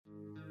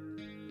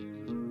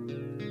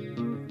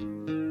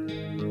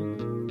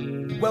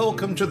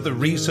Welcome to the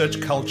Research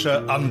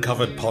Culture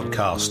Uncovered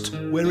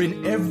podcast, where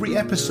in every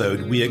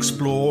episode we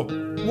explore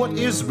what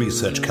is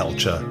research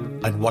culture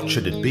and what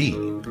should it be.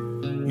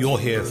 You'll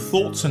hear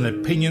thoughts and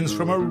opinions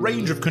from a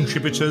range of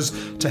contributors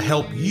to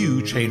help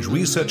you change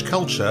research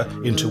culture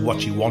into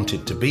what you want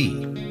it to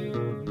be.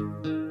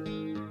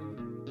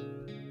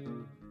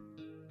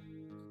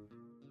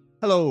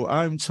 Hello,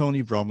 I'm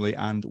Tony Bromley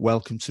and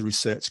welcome to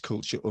Research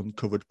Culture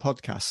Uncovered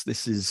podcast.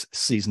 This is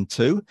season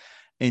 2.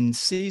 In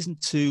season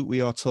 2, we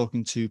are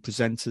talking to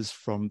presenters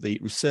from the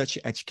Researcher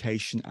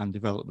Education and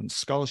Development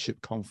Scholarship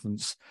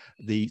Conference,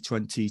 the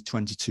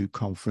 2022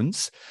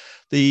 conference.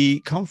 The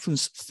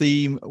conference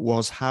theme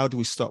was How Do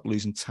We Stop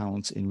Losing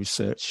Talent in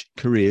Research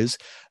Careers?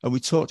 And we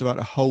talked about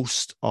a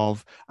host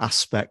of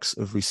aspects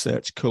of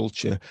research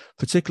culture.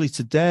 Particularly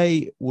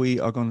today,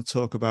 we are going to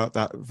talk about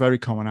that very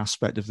common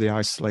aspect of the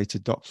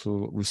isolated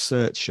doctoral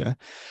researcher.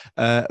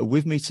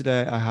 With me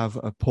today, I have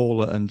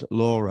Paula and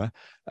Laura,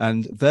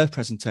 and their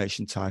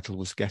presentation title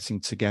was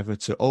Getting Together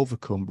to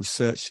Overcome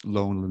Research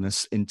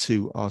Loneliness in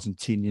Two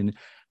Argentinian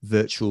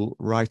Virtual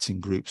Writing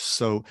Groups.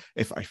 So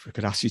if I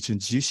could ask you to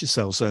introduce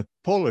yourselves.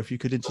 Paula, if you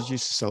could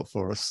introduce yourself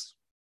for us.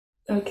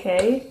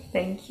 Okay,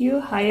 thank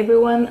you. Hi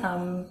everyone,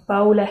 I'm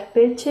Paula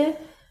Espeche.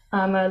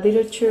 I'm a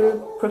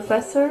literature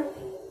professor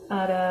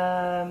at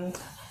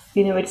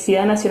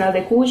Universidad Nacional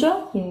de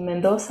Cuyo in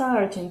Mendoza,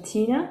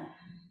 Argentina.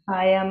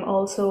 I am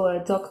also a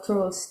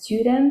doctoral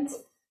student.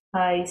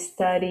 I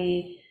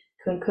study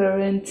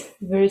concurrent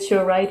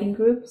virtual writing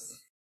groups.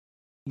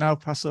 Now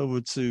pass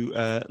over to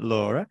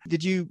Laura.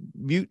 Did you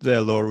mute there,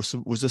 Laura?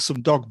 Was there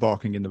some dog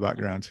barking in the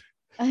background?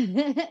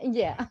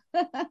 Yeah,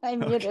 I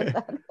muted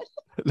that.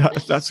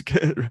 That's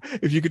good.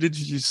 If you could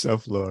introduce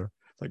yourself, Laura.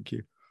 Thank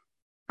you.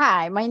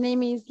 Hi, my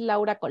name is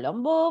Laura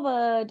Colombo,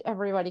 but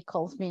everybody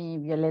calls me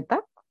Violeta.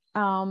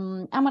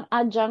 I'm an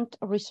adjunct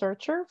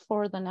researcher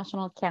for the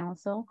National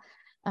Council,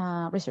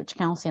 Research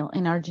Council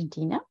in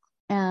Argentina.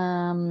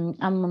 I'm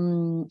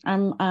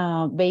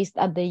based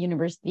at the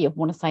University of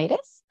Buenos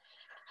Aires.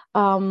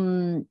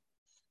 I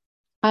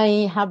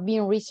have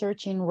been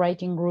researching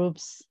writing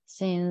groups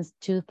since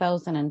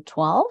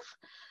 2012.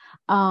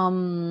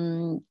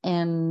 And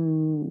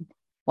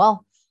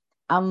well,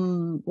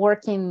 I'm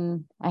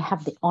working, I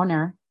have the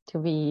honor to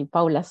be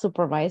Paula's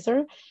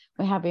supervisor.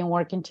 We have been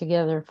working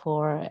together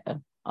for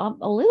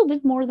a little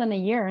bit more than a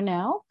year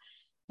now.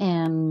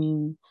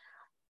 And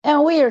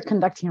we are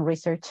conducting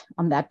research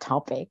on that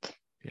topic.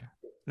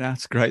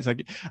 That's great. Thank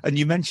you. And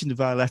you mentioned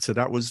Violetta.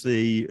 That was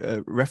the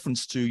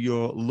reference to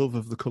your love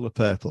of the color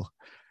purple.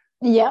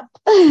 Yep.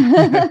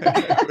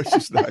 Which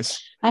is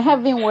nice. I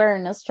have been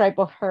wearing a stripe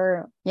of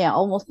hair,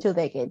 almost 2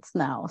 decades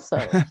now. So,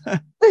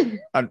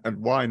 and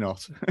why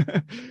not?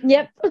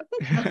 Yep.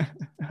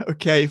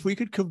 Okay, if we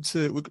could come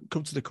to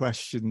the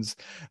questions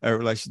in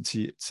relation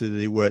to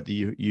the work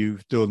that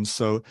you've done.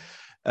 So,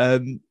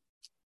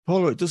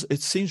 Paula,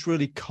 it seems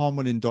really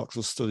common in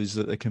doctoral studies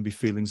that there can be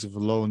feelings of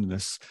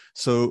loneliness.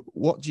 So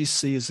what do you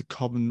see as the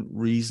common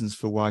reasons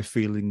for why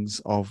feelings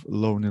of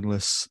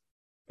loneliness,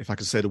 if I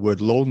can say the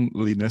word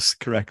loneliness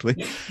correctly,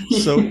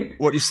 so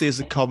what do you see as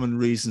the common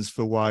reasons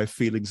for why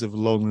feelings of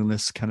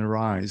loneliness can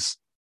arise?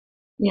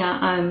 Yeah,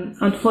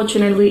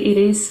 unfortunately, it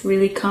is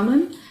really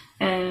common.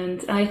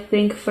 And I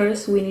think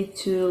first we need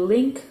to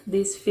link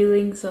these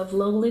feelings of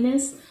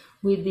loneliness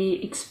with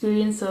the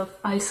experience of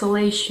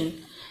isolation.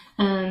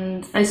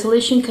 And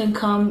isolation can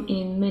come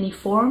in many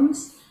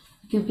forms.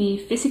 It could be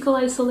physical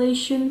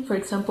isolation. For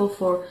example,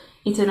 for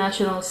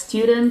international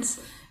students,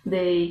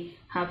 they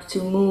have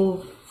to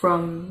move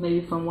from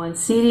one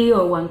city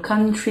or one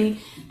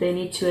country. They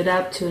need to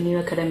adapt to a new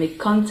academic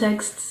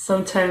context,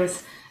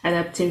 sometimes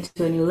adapting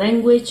to a new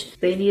language.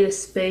 They need a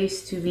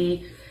space to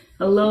be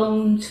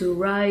alone, to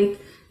write,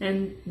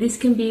 and this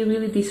can be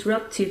really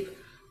disruptive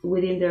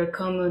within their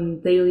common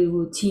daily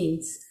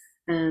routines,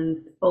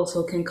 and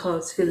also can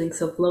cause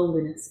feelings of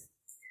loneliness.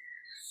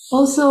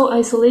 Also,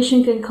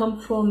 isolation can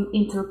come from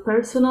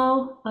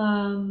interpersonal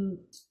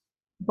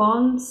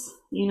bonds.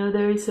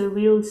 There is a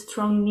real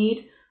strong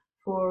need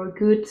for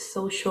good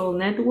social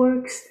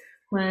networks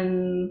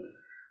when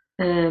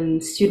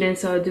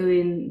students are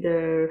doing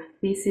their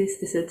thesis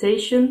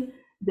dissertation.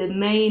 The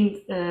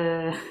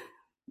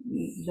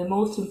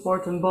most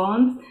important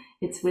bond,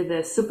 it's with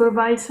the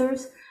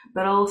supervisors,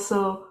 but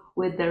also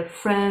with their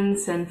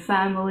friends and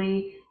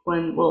family.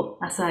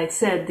 As I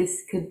said,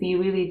 this could be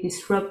really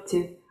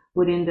disruptive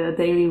within the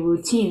daily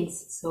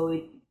routines. So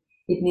it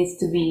needs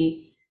to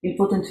be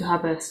important to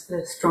have a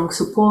strong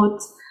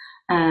support.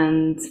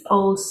 And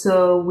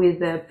also with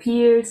the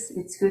peers,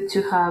 it's good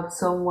to have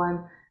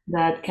someone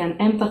that can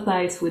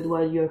empathize with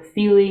what you're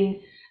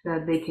feeling,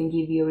 that they can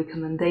give you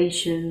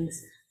recommendations,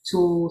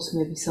 tools,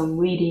 maybe some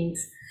readings.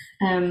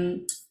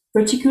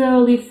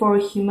 Particularly for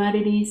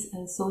humanities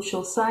and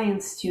social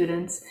science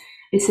students,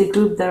 it's a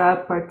group that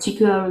are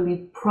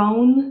particularly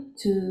prone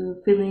to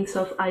feelings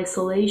of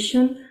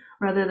isolation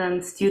rather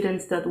than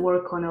students that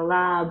work on a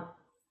lab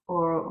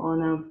or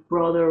on a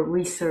broader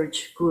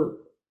research group.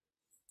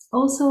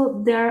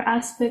 Also, there are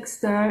aspects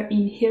that are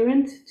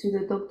inherent to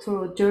the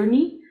doctoral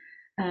journey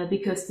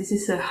because this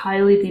is a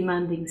highly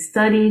demanding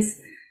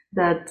studies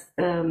that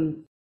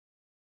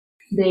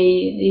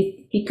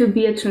it could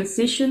be a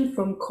transition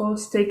from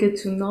course taker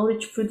to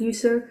knowledge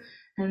producer,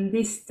 and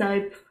this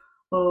type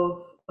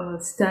of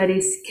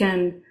studies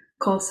can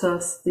cause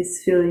us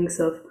these feelings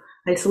of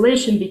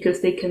isolation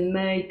because they can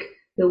make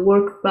the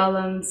work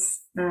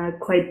balance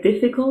quite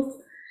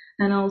difficult,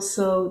 and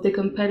also the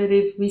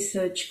competitive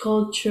research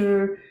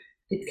culture.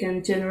 It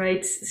can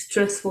generate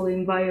stressful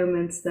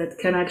environments that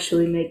can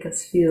actually make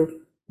us feel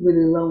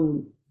really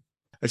lonely.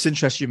 It's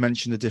interesting you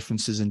mentioned the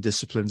differences in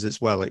disciplines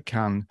as well. It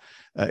can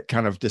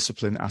kind of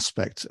discipline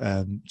aspect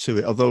to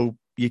it, although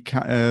you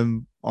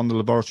can on the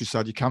laboratory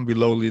side you can be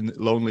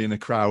lonely in a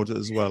crowd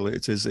as well.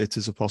 It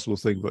is a possible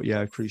thing, but yeah,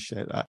 I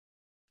appreciate that.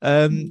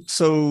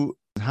 So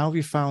how have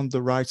you found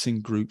the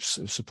writing groups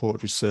of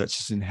support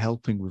researchers in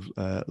helping with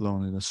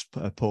loneliness,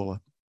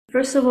 Paula?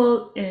 First of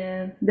all,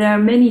 there are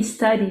many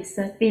studies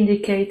that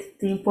indicate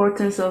the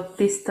importance of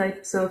these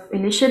types of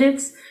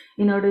initiatives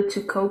in order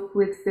to cope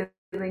with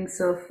feelings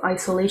of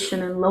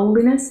isolation and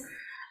loneliness.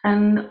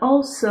 And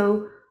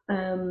also,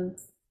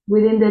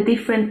 within the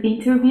different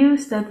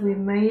interviews that we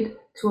made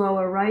to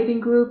our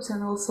writing groups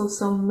and also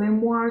some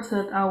memoirs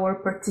that our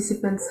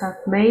participants have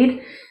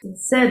made,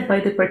 it's said by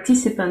the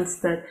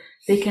participants that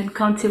they can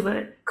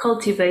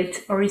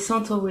cultivate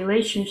horizontal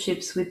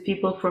relationships with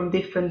people from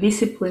different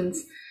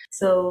disciplines.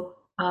 So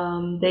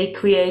they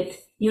create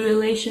new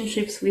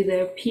relationships with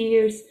their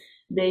peers.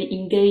 They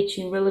engage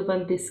in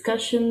relevant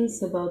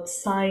discussions about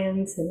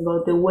science and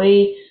about the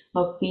way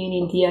of being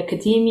in the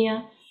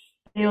academia.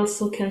 They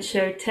also can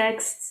share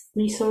texts,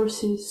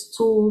 resources,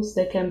 tools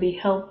that can be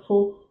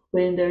helpful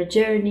within their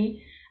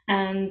journey.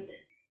 And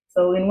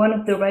so in one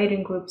of the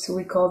writing groups,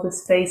 we call the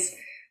space,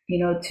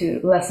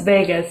 to Las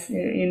Vegas,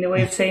 in the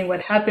way of saying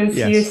what happens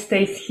Yes. here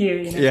stays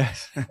here.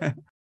 Yes.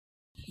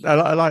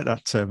 I like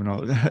that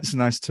terminology. That's a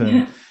nice term.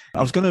 Yeah.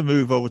 I was going to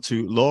move over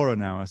to Laura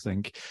now, I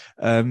think.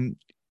 Can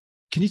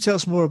you tell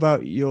us more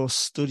about your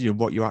study and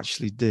what you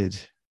actually did?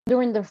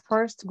 During the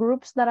first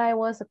groups that I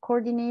was a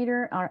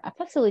coordinator or a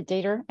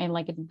facilitator, I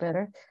like it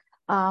better,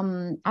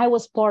 I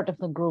was part of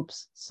the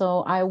groups.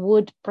 So I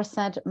would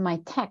present my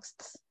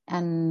texts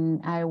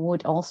and I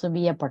would also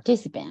be a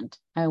participant.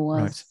 I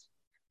was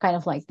kind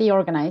of like the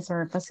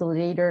organizer,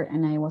 facilitator,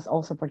 and I was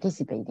also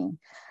participating.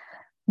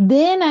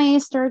 Then I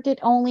started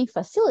only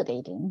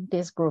facilitating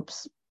these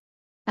groups.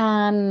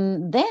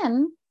 And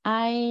then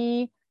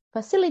I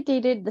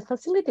facilitated the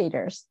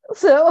facilitators.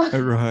 So,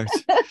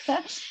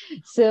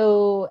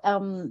 so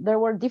there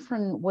were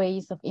different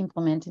ways of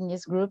implementing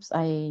these groups.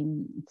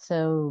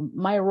 So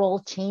my role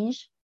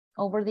changed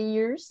over the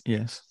years.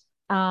 Yes.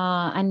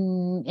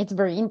 And it's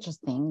very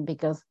interesting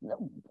because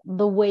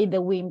the way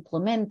that we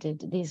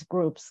implemented these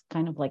groups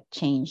kind of like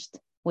changed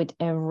with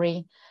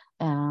every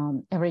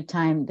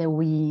time that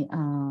we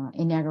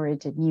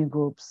inaugurated new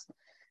groups.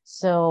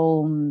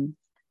 So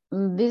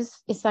this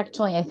is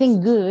actually, I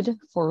think, good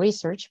for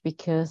research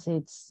because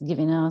it's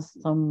giving us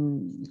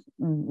some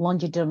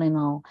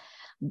longitudinal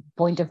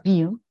point of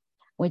view,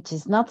 which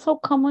is not so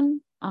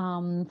common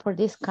for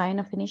this kind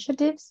of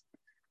initiatives.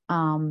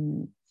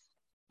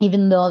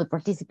 Even though the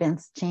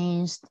participants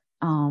changed,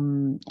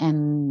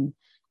 and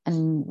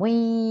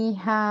we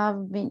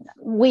have been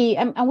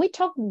we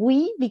talk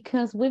we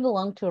because we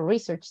belong to a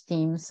research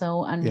team.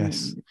 So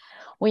yes.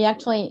 We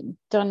actually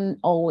do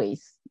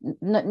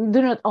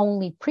not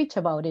only preach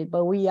about it,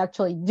 but we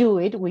actually do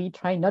it. We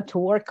try not to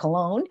work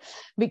alone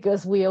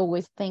because we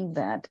always think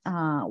that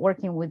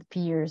working with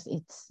peers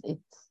it's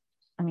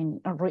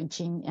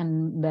enriching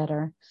and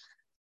better.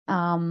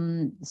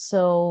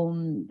 So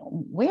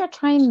we are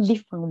trying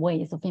different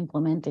ways of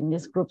implementing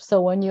this group.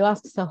 So when you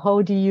ask, so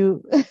how do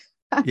you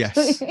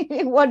actually,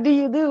 yes, what do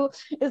you do?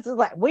 It's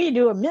like, we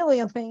do a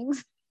million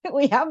things.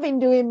 We have been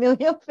doing a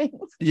million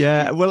things.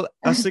 Yeah, well,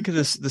 I was thinking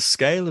the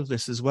scale of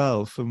this as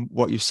well from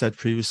what you've said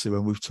previously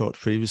when we've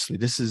talked previously.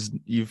 There's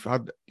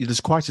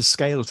quite a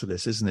scale to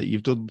this, isn't it?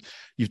 You've done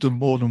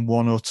more than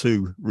one or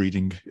two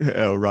reading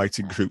or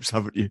writing groups,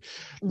 haven't you?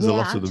 There's a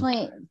lot of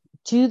them.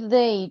 To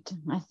date,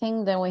 I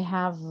think that we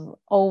have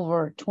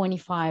over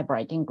 25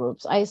 writing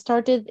groups. I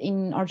started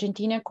in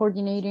Argentina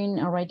coordinating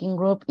a writing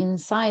group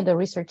inside the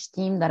research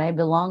team that I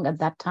belonged at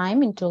that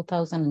time in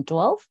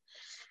 2012.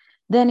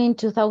 Then in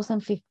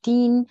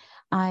 2015,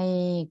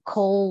 I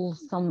called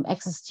some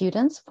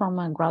ex-students from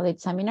a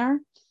graduate seminar.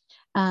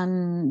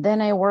 And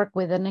then I worked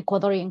with an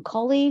Ecuadorian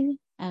colleague,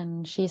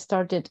 and she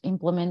started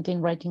implementing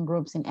writing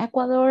groups in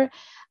Ecuador.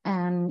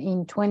 And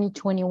in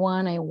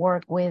 2021, I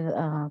worked with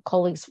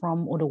colleagues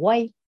from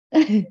Uruguay.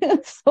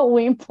 So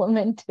we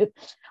implemented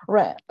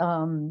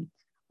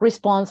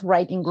response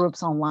writing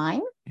groups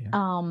online.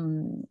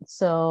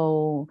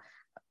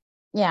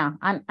 Yeah.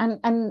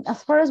 And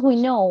as far as we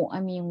know,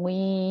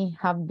 we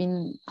have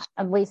been,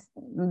 at least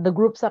the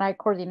groups that I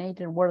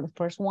coordinated were the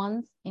first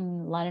ones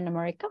in Latin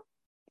America.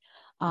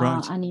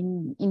 And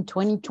in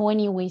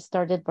 2020, we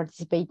started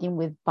participating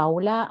with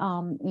Paula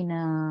in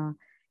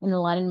in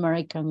a Latin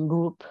American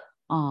group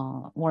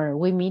where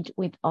we meet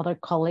with other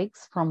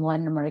colleagues from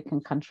Latin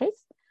American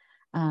countries.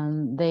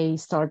 And they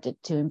started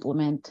to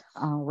implement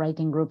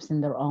writing groups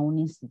in their own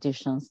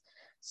institutions.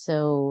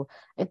 So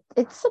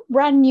it's a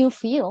brand new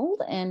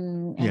field,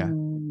 and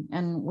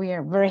we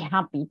are very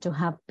happy to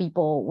have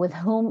people with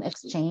whom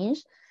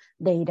exchange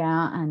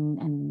data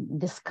and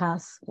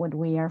discuss what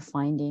we are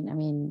finding. I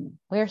mean,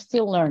 we're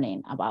still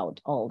learning about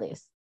all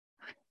this.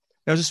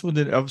 I was just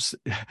wondering,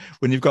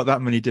 when you've got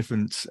that many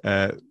different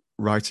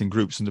writing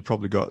groups, and they've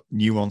probably got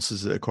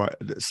nuances that are quite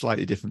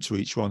slightly different to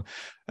each one.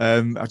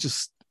 I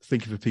just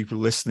thinking for people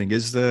listening,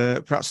 is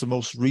there perhaps the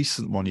most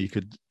recent one you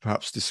could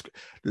perhaps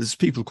there's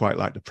people quite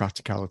like the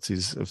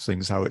practicalities of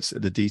things, how it's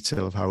the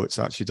detail of how it's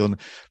actually done.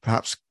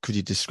 Perhaps could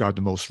you describe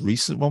the most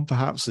recent one?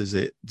 Perhaps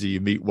do you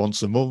meet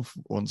once a month,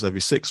 once every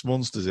 6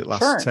 months? Does it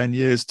last 10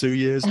 years, 2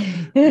 years?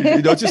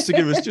 Just to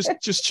give us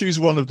just choose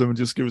one of them and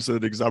just give us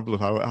an example of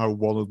how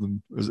one of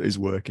them is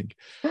working.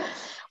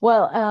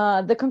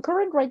 Well, the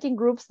concurrent writing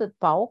groups that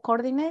Pau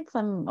coordinates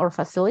or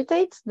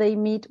facilitates, they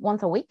meet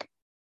once a week.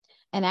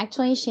 And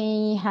actually,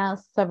 she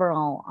has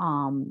several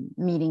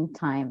meeting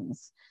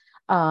times.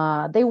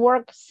 They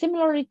work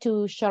similarly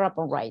to Shut Up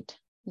and Write.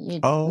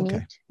 You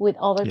meet with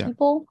other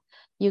people,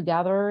 you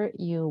gather,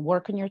 you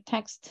work on your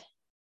text,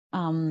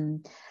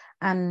 and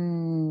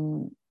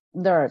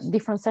there are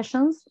different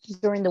sessions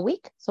during the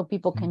week, so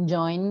people can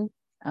join.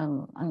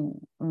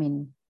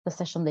 The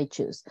session they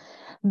choose.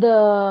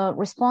 The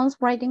response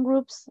writing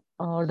groups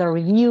or the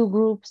review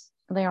groups,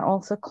 they are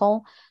also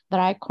called,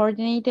 that I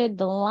coordinated.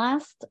 The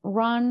last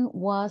run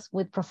was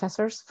with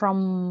professors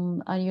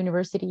from a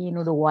university in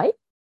Uruguay.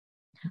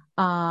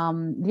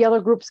 The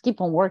other groups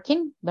keep on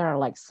working. There are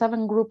like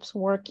 7 groups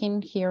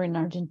working here in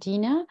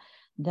Argentina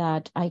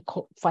that I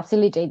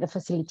facilitate the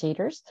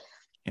facilitators.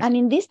 Yeah. And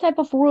in this type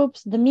of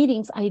groups, the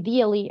meetings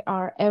ideally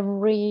are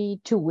every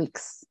 2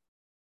 weeks,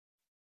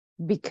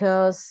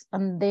 because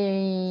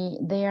they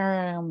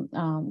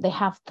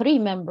have 3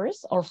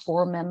 members or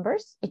 4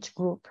 members each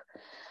group.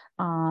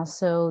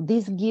 So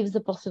this gives the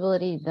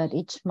possibility that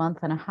each month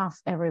and a half,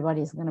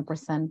 everybody is going to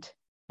present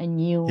a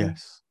new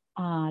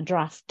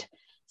draft.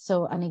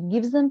 So, and it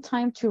gives them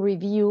time to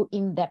review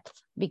in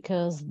depth,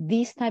 because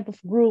these type of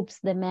groups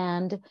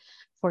demand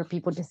for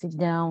people to sit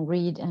down,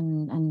 read,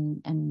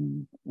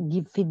 and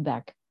give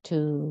feedback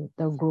to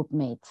their group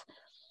mates.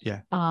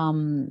 Yeah.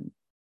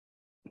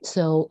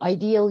 So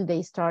ideally,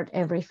 they start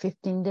every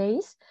 15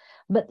 days.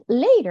 But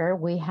later,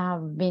 we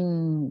have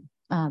been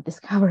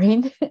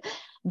discovering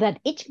that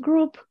each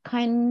group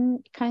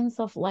kinds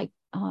of like,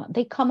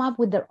 they come up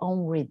with their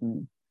own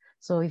rhythm.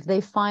 So if they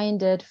find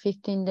that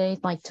 15 days,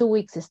 like 2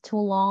 weeks is too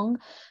long,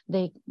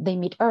 they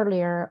meet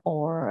earlier,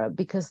 or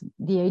because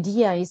the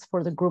idea is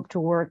for the group to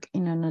work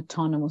in an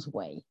autonomous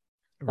way.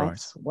 Right.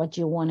 That's what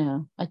you want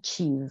to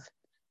achieve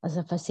as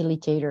a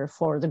facilitator,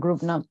 for the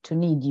group not to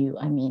need you.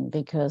 I mean,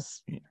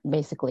 because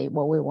basically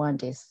what we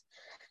want is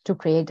to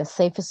create a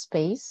safe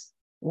space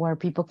where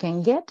people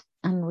can get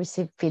and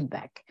receive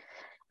feedback.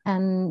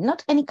 And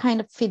not any kind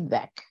of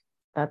feedback.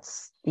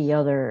 That's the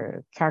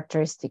other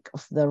characteristic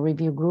of the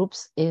review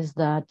groups, is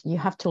that you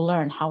have to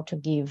learn how to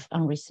give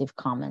and receive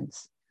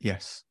comments.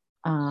 Yes.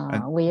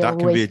 That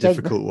can be a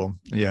difficult one.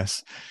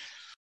 Yes.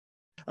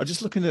 I'm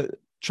just looking at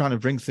trying to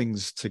bring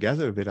things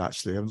together a bit,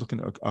 actually. I'm looking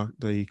at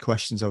the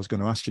questions I was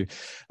going to ask you.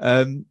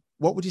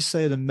 What would you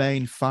say are the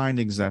main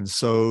findings then?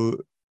 So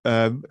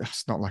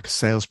it's not like a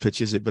sales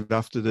pitch, is it? But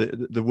after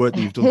the work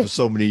that you've done for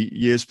so many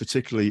years,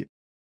 particularly,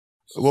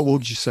 what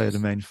would you say are the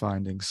main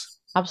findings?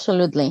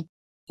 Absolutely.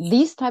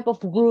 These type of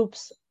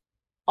groups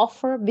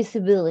offer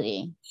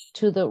visibility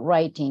to the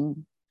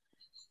writing,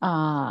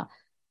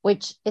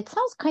 which it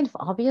sounds kind of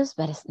obvious,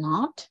 but it's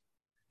not.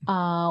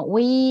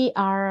 We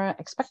are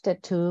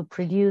expected to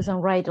produce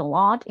and write a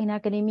lot in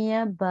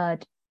academia,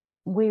 but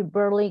we're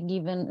barely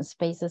given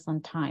spaces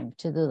and time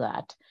to do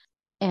that.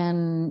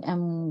 And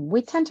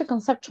we tend to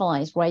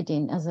conceptualize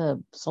writing as a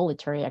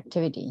solitary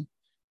activity.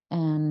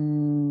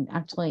 And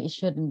actually, it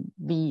shouldn't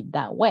be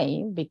that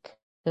way,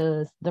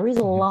 because there is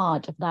a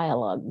lot of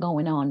dialogue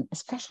going on,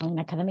 especially in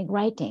academic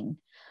writing.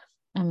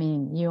 I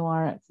mean, you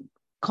are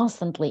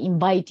constantly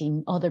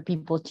inviting other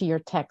people to your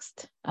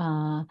text.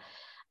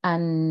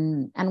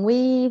 And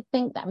we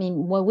think, I mean,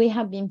 what we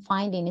have been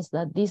finding is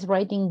that these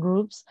writing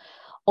groups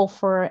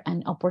offer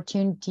an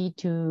opportunity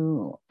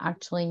to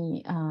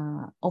actually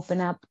open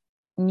up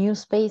new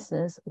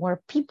spaces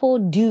where people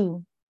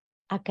do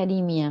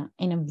academia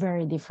in a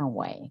very different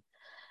way,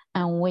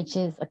 and which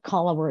is a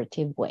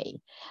collaborative way.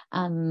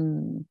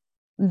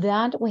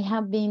 That we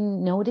have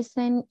been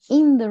noticing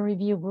in the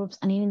review groups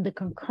and in the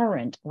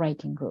concurrent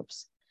writing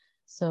groups.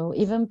 So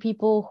even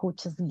people who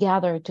just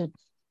gather to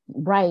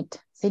write,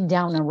 sit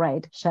down and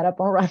write, shut up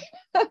and write,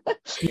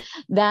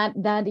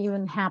 that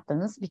even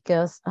happens,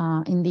 because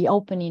in the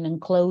opening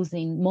and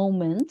closing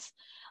moments,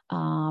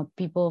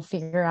 people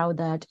figure out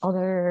that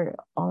other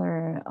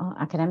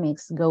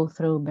academics go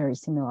through very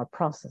similar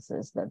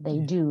processes that they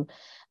do,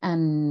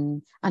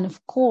 and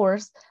of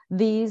course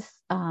this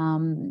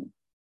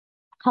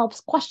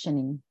helps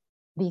questioning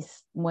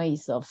these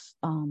ways of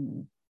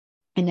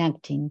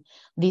enacting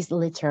these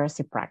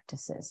literacy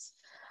practices.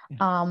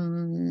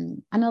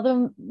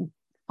 Another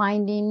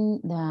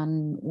thing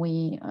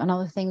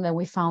that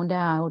we found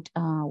out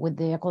with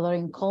the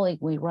Ecuadorian colleague,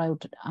 we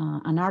wrote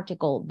an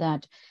article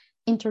that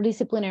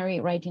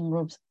interdisciplinary writing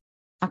groups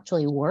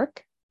actually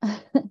work.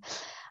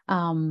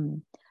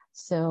 And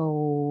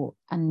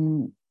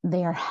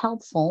they are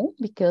helpful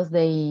because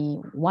they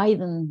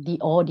widen the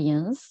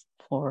audience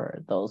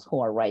for those who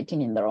are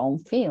writing in their own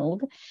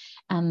field.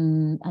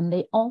 And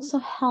they also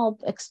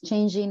help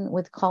exchanging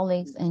with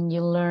colleagues, and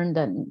you learn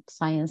that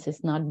science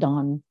is not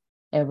done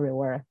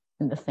everywhere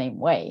in the same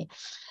way,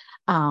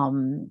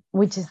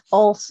 which is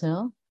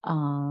also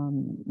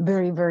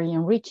very, very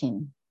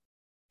enriching.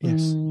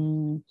 Yes.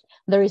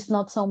 There is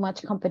not so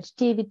much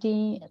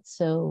competitivity,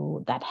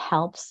 so that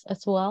helps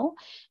as well.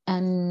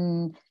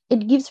 And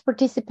it gives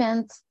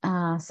participants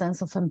a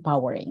sense of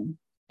empowering,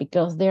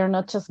 because they're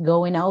not just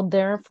going out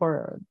there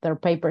for their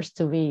papers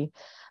to be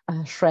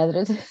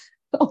shredded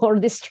or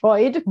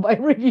destroyed by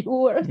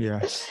reviewers.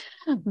 Yes.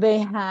 They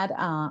had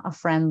a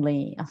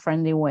friendly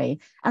way.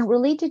 And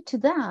related to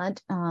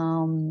that,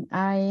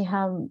 I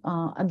have,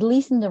 at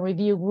least in the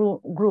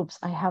review groups,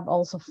 I have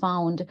also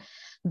found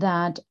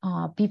that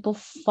people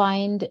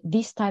find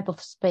this type of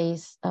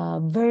space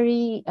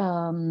very,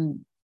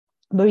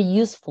 very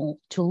useful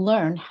to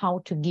learn how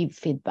to give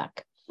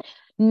feedback,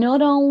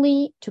 not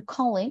only to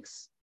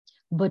colleagues,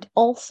 but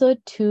also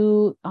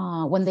to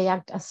when they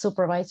act as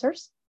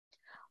supervisors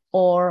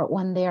or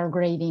when they are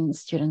grading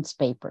students'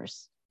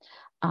 papers.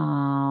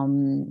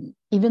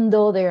 Even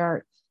though there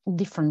are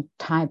different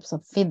types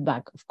of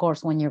feedback, of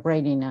course, when you're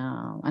grading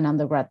an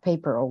undergrad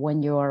paper, or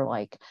when you are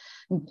like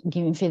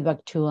giving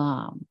feedback to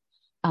a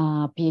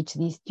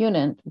PhD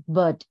student,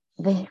 but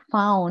they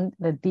found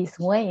that these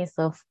ways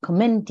of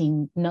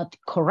commenting, not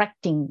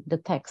correcting the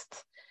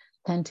text,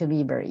 tend to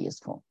be very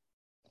useful.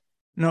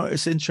 No,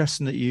 it's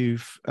interesting that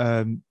you've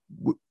in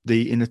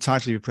the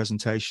title of your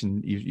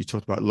presentation you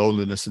talked about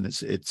loneliness, and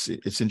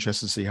it's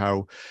interesting to see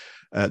how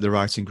the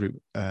writing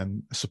group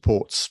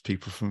supports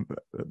people from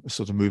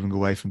sort of moving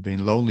away from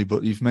being lonely.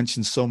 But you've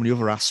mentioned so many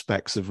other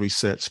aspects of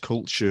research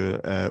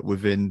culture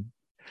within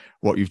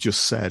what you've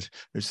just said.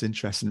 It's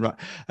interesting, right?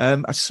 I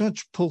just want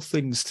to pull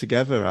things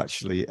together,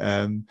 actually.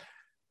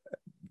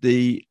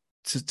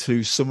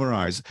 To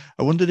summarize,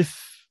 I wondered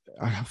if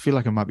I feel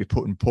like I might be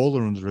putting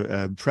Paula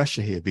under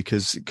pressure here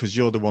because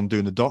you're the one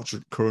doing the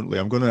doctorate currently.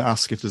 I'm going to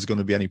ask if there's going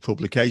to be any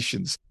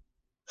publications.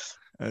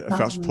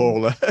 Perhaps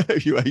Paula, are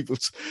you able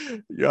to?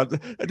 Yeah,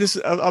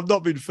 I've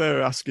not been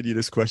fair asking you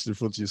this question in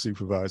front of your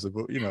supervisor,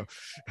 but you know.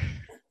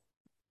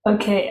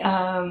 Okay.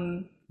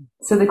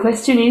 So the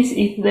question is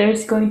if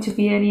there's going to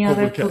be any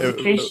other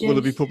publications. Will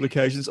there be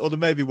publications? Or there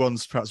may be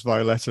ones, perhaps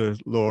Violetta,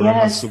 Laura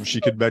has some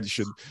she could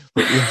mention.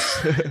 But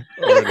yes,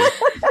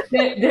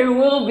 there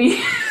will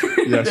be.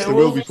 Yes, there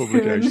will be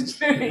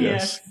publications.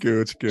 Yes,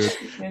 good.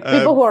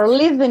 People who are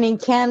listening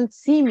can't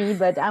see me,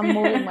 but I'm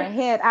moving my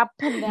head up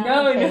and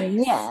down.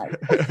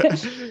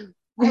 Yes.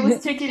 I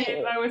was checking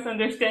if I was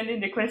understanding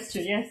the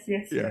question. Yes.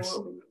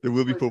 There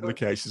will be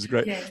publications.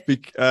 Great. Yeah.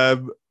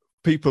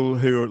 People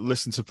who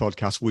listen to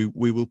podcasts,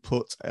 we will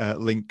put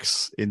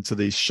links into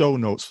the show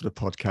notes for the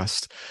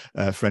podcast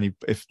for any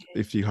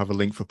if you have a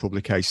link for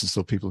publications,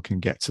 so people can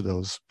get to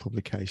those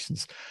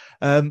publications.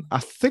 I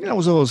think that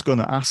was all I was going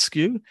to ask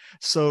you.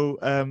 So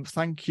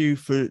thank you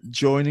for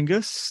joining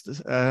us,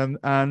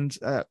 and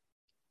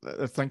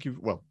thank you.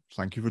 Well,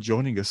 thank you for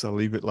joining us. I'll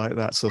leave it like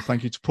that. So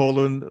thank you to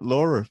Paula and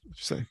Laura.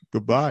 Say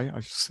goodbye.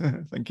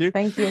 Thank you.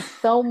 Thank you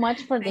so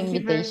much for the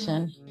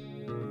invitation.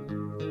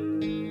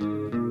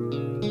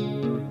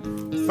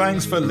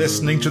 Thanks for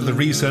listening to the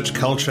Research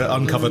Culture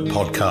Uncovered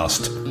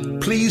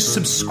podcast. Please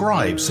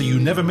subscribe so you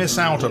never miss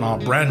out on our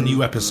brand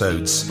new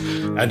episodes.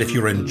 And if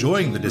you're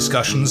enjoying the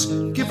discussions,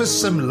 give us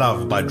some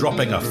love by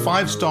dropping a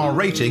 5-star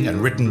rating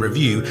and written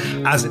review,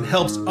 as it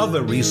helps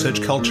other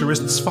research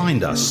culturists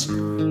find us.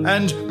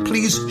 And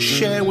please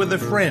share with a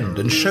friend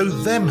and show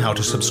them how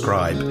to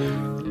subscribe.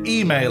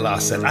 Email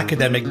us at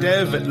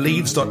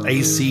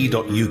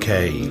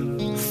academicdev@leeds.ac.uk.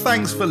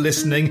 Thanks for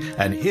listening,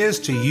 and here's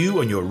to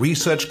you and your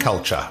research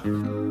culture.